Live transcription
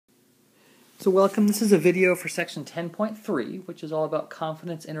So welcome, this is a video for section 10.3, which is all about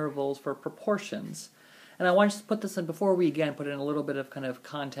confidence intervals for proportions. And I want to put this in, before we again put in a little bit of kind of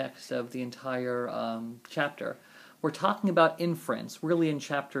context of the entire chapter. We're talking about inference, really in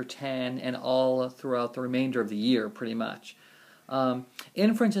chapter 10 and all throughout the remainder of the year, pretty much.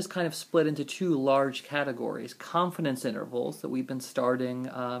 Inference is kind of split into two large categories: confidence intervals that we've been starting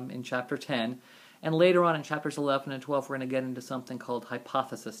in chapter 10, and later on in chapters 11 and 12 we're going to get into something called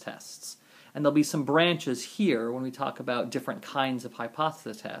hypothesis tests. And there'll be some branches here when we talk about different kinds of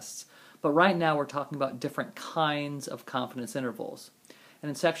hypothesis tests. But right now we're talking about different kinds of confidence intervals. And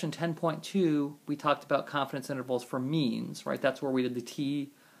in section 10.2, we talked about confidence intervals for means, right? That's where we did the t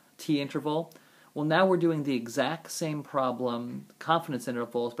interval. Well, now we're doing the exact same problem, confidence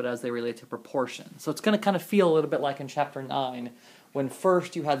intervals, but as they relate to proportions. So it's going to kind of feel a little bit like in chapter 9, when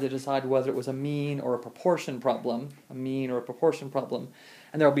first you had to decide whether it was a mean or a proportion problem,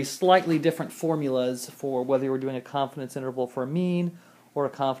 and there will be slightly different formulas for whether you were doing a confidence interval for a mean or a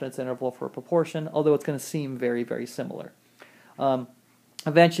confidence interval for a proportion, although it's going to seem very, very similar.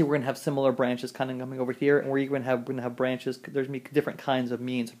 Eventually, we're going to have similar branches kind of coming over here, and we're going to have branches. There's going to be different kinds of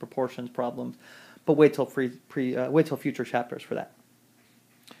means and proportions problems, but wait till future chapters for that.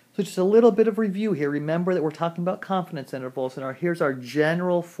 So just a little bit of review here. Remember that we're talking about confidence intervals, and here's our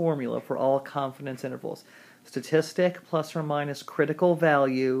general formula for all confidence intervals. Statistic plus or minus critical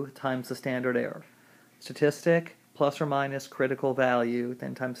value times the standard error. Statistic plus or minus critical value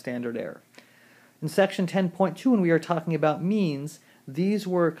then times standard error. In section 10.2, when we are talking about means, these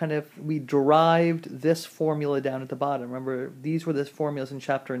were we derived this formula down at the bottom. Remember, these were the formulas in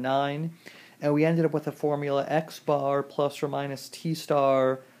chapter 9, and we ended up with a formula x bar plus or minus t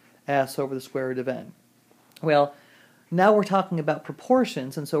star s over the square root of n. Well, now we're talking about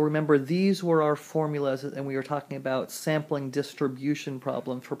proportions, and so remember these were our formulas, and we were talking about sampling distribution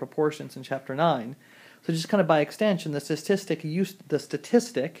problems for proportions in chapter 9. So just kind of by extension, the statistic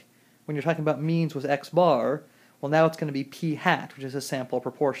when you're talking about means was x bar. Well, now it's going to be p hat, which is a sample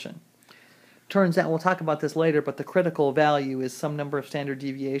proportion. Turns out, we'll talk about this later, but the critical value is some number of standard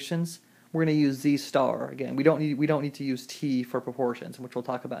deviations. We're going to use z star again. We don't need to use t for proportions, which we'll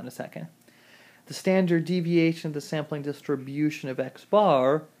talk about in a second. The standard deviation of the sampling distribution of x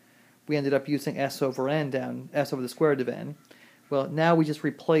bar, we ended up using s over n s over the square root of n. Well, now we just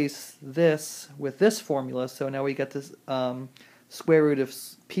replace this with this formula, so now we get this square root of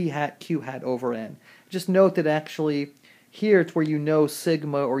p hat q hat over n. Just note that actually here it's where you know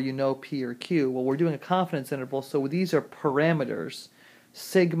sigma or you know p or q. Well, we're doing a confidence interval, so these are parameters.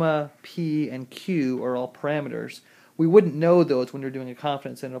 Sigma, p, and q are all parameters. We wouldn't know those when you're doing a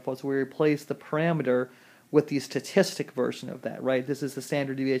confidence interval, so we replace the parameter with the statistic version of that, right? This is the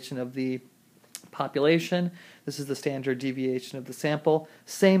standard deviation of the population. This is the standard deviation of the sample.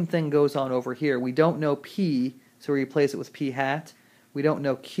 Same thing goes on over here. We don't know p, so we replace it with p hat. We don't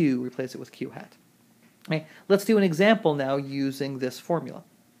know q, replace it with q hat. Okay, let's do an example now using this formula.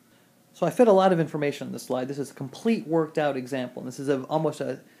 So I fit a lot of information on this slide. This is a complete worked out example. This is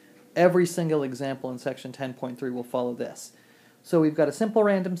every single example in section 10.3 will follow this. So we've got a simple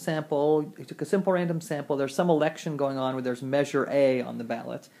random sample. You took a simple random sample. There's some election going on where there's measure A on the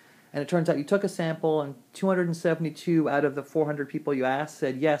ballot. And it turns out you took a sample and 272 out of the 400 people you asked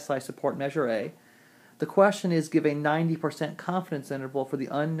said, yes, I support measure A. The question is, give a 90% confidence interval for the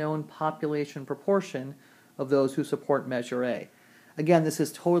unknown population proportion of those who support measure A. Again, this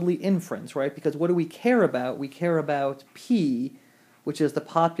is totally inference, right? Because what do we care about? We care about P, which is the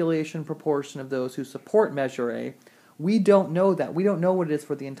population proportion of those who support measure A. We don't know that. We don't know what it is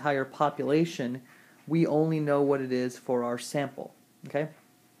for the entire population. We only know what it is for our sample. Okay?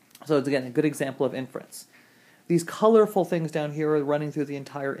 So it's, again, a good example of inference. These colorful things down here are running through the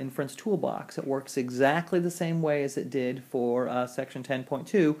entire inference toolbox. It works exactly the same way as it did for section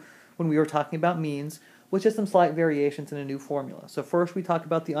 10.2 when we were talking about means, with just some slight variations in a new formula. So first we talk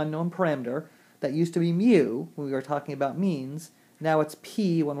about the unknown parameter. That used to be mu when we were talking about means. Now it's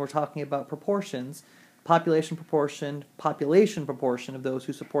p when we're talking about proportions. Population proportion of those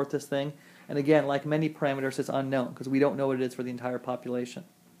who support this thing. And again, like many parameters, it's unknown because we don't know what it is for the entire population.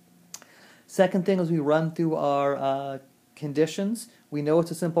 Second thing is we run through our conditions. We know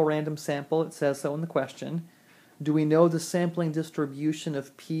it's a simple random sample. It says so in the question. Do we know the sampling distribution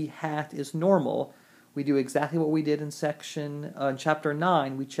of p hat is normal? We do exactly what we did in chapter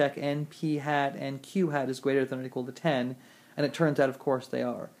 9. We check n p hat and q hat is greater than or equal to 10, and it turns out, of course, they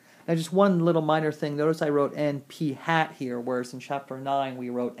are. Now, just one little minor thing. Notice I wrote n p hat here, whereas in chapter 9 we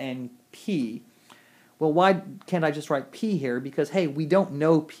wrote n p. Well, why can't I just write p here? Because, hey, we don't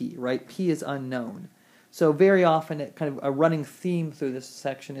know p, right? P is unknown. So very often, kind of a running theme through this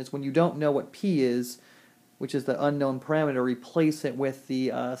section is when you don't know what p is, which is the unknown parameter, replace it with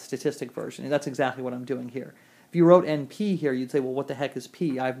the statistic version. And that's exactly what I'm doing here. If you wrote NP here, you'd say, well, what the heck is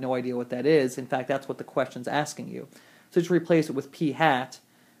P? I have no idea what that is. In fact, that's what the question's asking you. So just replace it with P hat,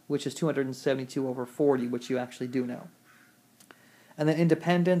 which is 272 over 40, which you actually do know. And then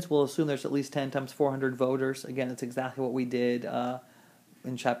independence, we'll assume there's at least 10 times 400 voters. Again, that's exactly what we did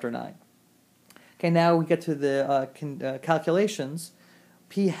in Chapter 9. Okay, now we get to the calculations.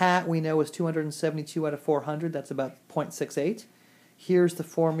 P hat we know is 272 out of 400. That's about 0.68. Here's the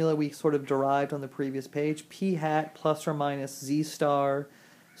formula we sort of derived on the previous page. P hat plus or minus z star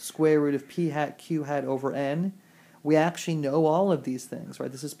square root of p hat q hat over n. We actually know all of these things,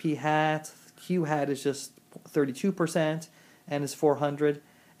 right? This is p hat. Q hat is just 32%. N is 400.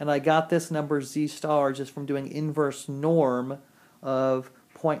 And I got this number z star just from doing inverse norm of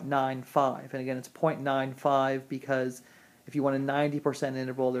 0.95. And again, it's 0.95 because if you want a 90%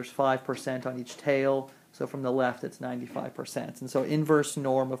 interval, there's 5% on each tail. So from the left, it's 95%. And so inverse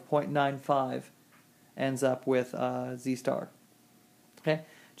norm of 0.95 ends up with z star. Okay,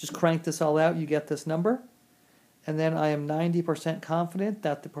 just crank this all out, you get this number. And then I am 90% confident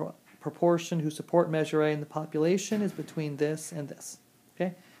that the proportion who support measure A in the population is between this and this.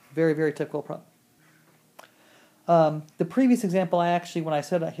 Okay, very, very typical problem. The previous example, when I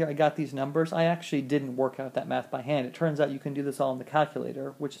said here I got these numbers, I actually didn't work out that math by hand. It turns out you can do this all in the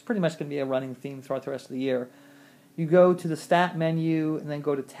calculator, which is pretty much going to be a running theme throughout the rest of the year. You go to the stat menu and then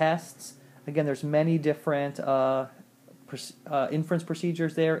go to tests. Again, there's many different inference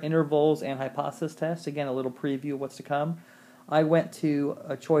procedures there, intervals and hypothesis tests. Again, a little preview of what's to come. I went to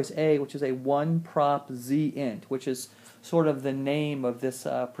choice A, which is a one prop z int, which is sort of the name of this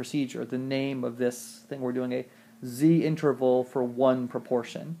procedure, the name of this thing we're doing, a z interval for one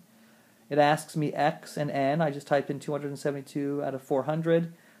proportion. It asks me x and n. I just type in 272 out of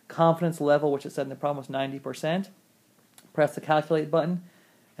 400. Confidence level, which it said in the problem, was 90%. Press the calculate button,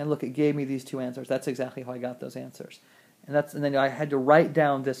 and look, it gave me these two answers. That's exactly how I got those answers. And then I had to write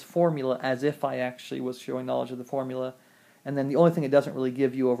down this formula as if I actually was showing knowledge of the formula. And then the only thing it doesn't really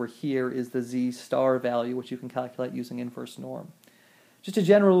give you over here is the z star value, which you can calculate using inverse norm. Just a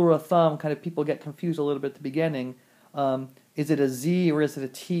general rule of thumb, kind of people get confused a little bit at the beginning. Is it a z or is it a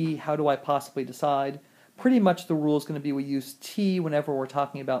t? How do I possibly decide? Pretty much the rule is going to be we use t whenever we're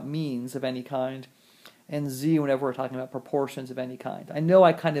talking about means of any kind, and z whenever we're talking about proportions of any kind. I know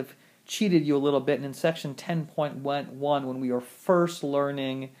I kind of cheated you a little bit, and in section 10.1, when we were first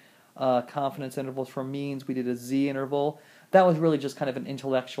learning confidence intervals for means, we did a z interval. That was really just kind of an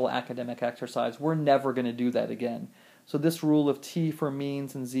intellectual academic exercise. We're never going to do that again. So this rule of t for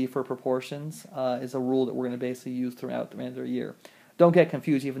means and z for proportions is a rule that we're going to basically use throughout the remainder of the year. Don't get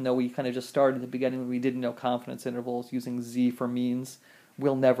confused, even though we kind of just started at the beginning when we didn't know confidence intervals using z for means.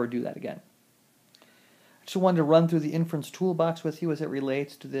 We'll never do that again. I just wanted to run through the inference toolbox with you as it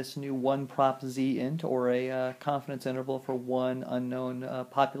relates to this new one prop z int, or a confidence interval for one unknown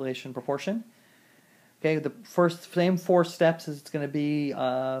population proportion. Okay, the same 4 steps as it's going to be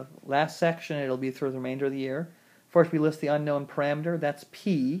last section. It'll be through the remainder of the year. First, we list the unknown parameter. That's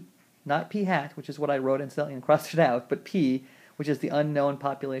p, not p hat, which is what I wrote incidentally and crossed it out, but p, which is the unknown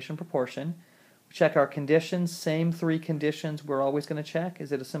population proportion. We check our conditions. Same 3 conditions we're always going to check.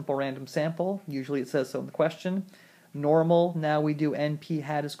 Is it a simple random sample? Usually it says so in the question. Normal, now we do np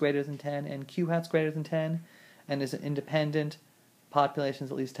hat is greater than 10, and q hat is greater than 10, and is it independent? Population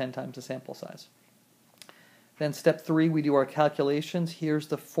is at least 10 times the sample size. Then step 3, we do our calculations. Here's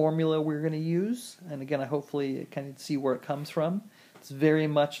the formula we're going to use. And again, I hopefully can see where it comes from. It's very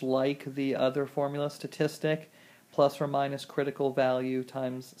much like the other formula, statistic plus or minus critical value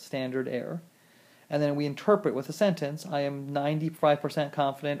times standard error. And then we interpret with a sentence. I am 95%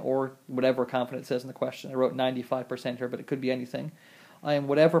 confident, or whatever confident says in the question. I wrote 95% here, but it could be anything. I am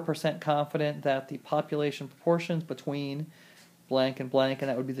whatever percent confident that the population proportions between blank, and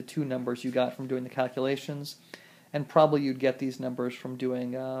that would be the 2 numbers you got from doing the calculations, and probably you'd get these numbers from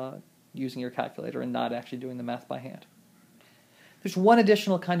doing using your calculator and not actually doing the math by hand. There's one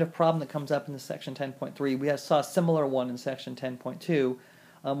additional kind of problem that comes up in this section 10.3. We saw a similar one in section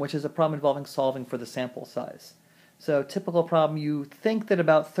 10.2, which is a problem involving solving for the sample size. So typical problem, you think that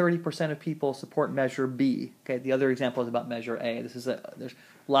about 30% of people support measure B. Okay, the other example is about measure A. There's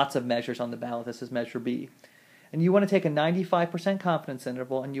lots of measures on the ballot. This is measure B. And you want to take a 95% confidence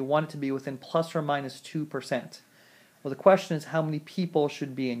interval, and you want it to be within plus or minus 2%. Well, the question is, how many people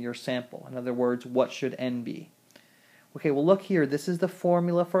should be in your sample? In other words, what should n be? Okay, well, look here. This is the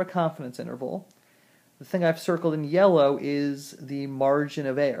formula for a confidence interval. The thing I've circled in yellow is the margin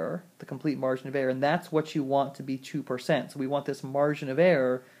of error, the complete margin of error, and that's what you want to be 2%. So we want this margin of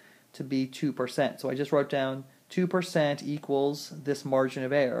error to be 2%. So I just wrote down 2% equals this margin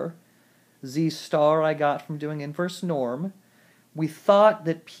of error. Z star I got from doing inverse norm. We thought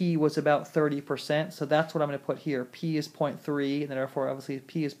that P was about 30%, so that's what I'm going to put here. P is 0.3, and therefore obviously if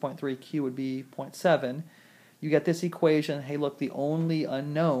P is 0.3, Q would be 0.7. You get this equation, hey look, the only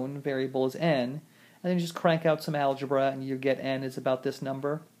unknown variable is n, and then you just crank out some algebra and you get n is about this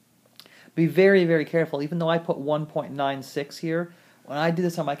number. Be very, very careful. Even though I put 1.96 here, when I did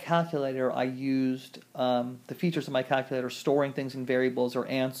this on my calculator, I used the features of my calculator, storing things in variables or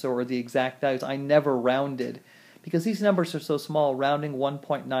answer or the exact values. I never rounded. Because these numbers are so small, rounding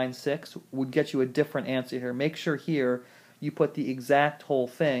 1.96 would get you a different answer here. Make sure here you put the exact whole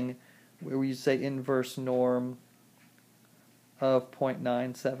thing, where you say inverse norm of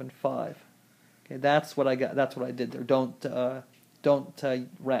 0.975. Okay, that's what I got. That's what I did there. Don't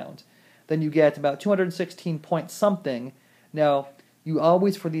round. Then you get about 216 point something. Now you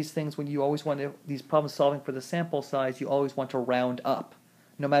always, for these things, when you always want to, these problem solving for the sample size, you always want to round up,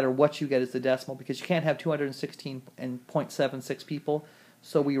 no matter what you get as the decimal, because you can't have 216 and 0.76 people,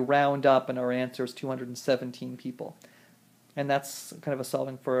 so we round up and our answer is 217 people. And that's kind of a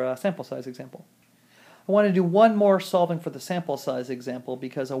solving for a sample size example. I want to do one more solving for the sample size example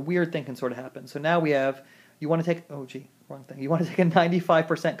because a weird thing can sort of happen. So now we have, you want to take, oh gee, wrong thing. You want to take a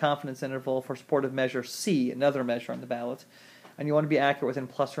 95% confidence interval for supportive measure C, another measure on the ballot, and you want to be accurate within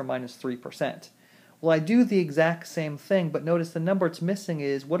plus or minus 3%. Well, I do the exact same thing, but notice the number it's missing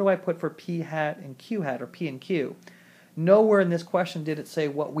is, what do I put for P hat and Q hat, or P and Q? Nowhere in this question did it say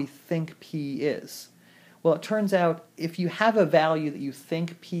what we think P is. Well, it turns out if you have a value that you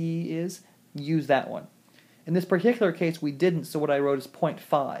think P is, use that one. In this particular case, we didn't, so what I wrote is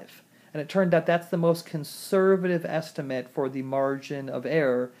 0.5. And it turned out that's the most conservative estimate for the margin of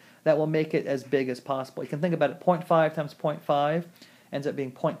error that will make it as big as possible. You can think about it, 0.5 times 0.5 ends up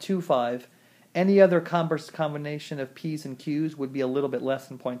being 0.25. Any other combination of P's and Q's would be a little bit less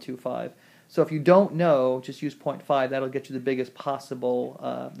than 0.25. So if you don't know, just use 0.5. That'll get you the biggest possible,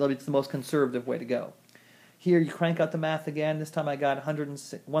 it's the most conservative way to go. Here you crank out the math again. This time I got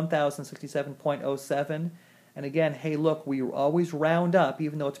 1067.07. And again, hey look, we always round up,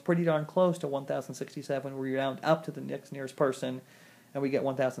 even though it's pretty darn close to 1067, we round up to the next nearest person, and we get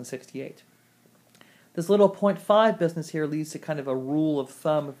 1068. This little 0.5 business here leads to kind of a rule of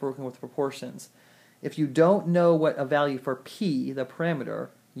thumb if working with proportions. If you don't know what a value for P, the parameter,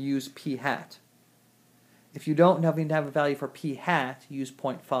 use P hat. If you don't have a value for P hat, use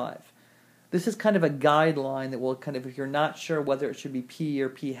 0.5. This is kind of a guideline that will kind of, if you're not sure whether it should be P or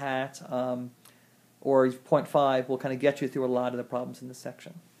P hat or 0.5, will kind of get you through a lot of the problems in this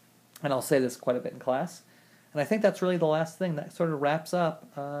section. And I'll say this quite a bit in class. And I think that's really the last thing. That sort of wraps up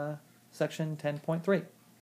section 10.3.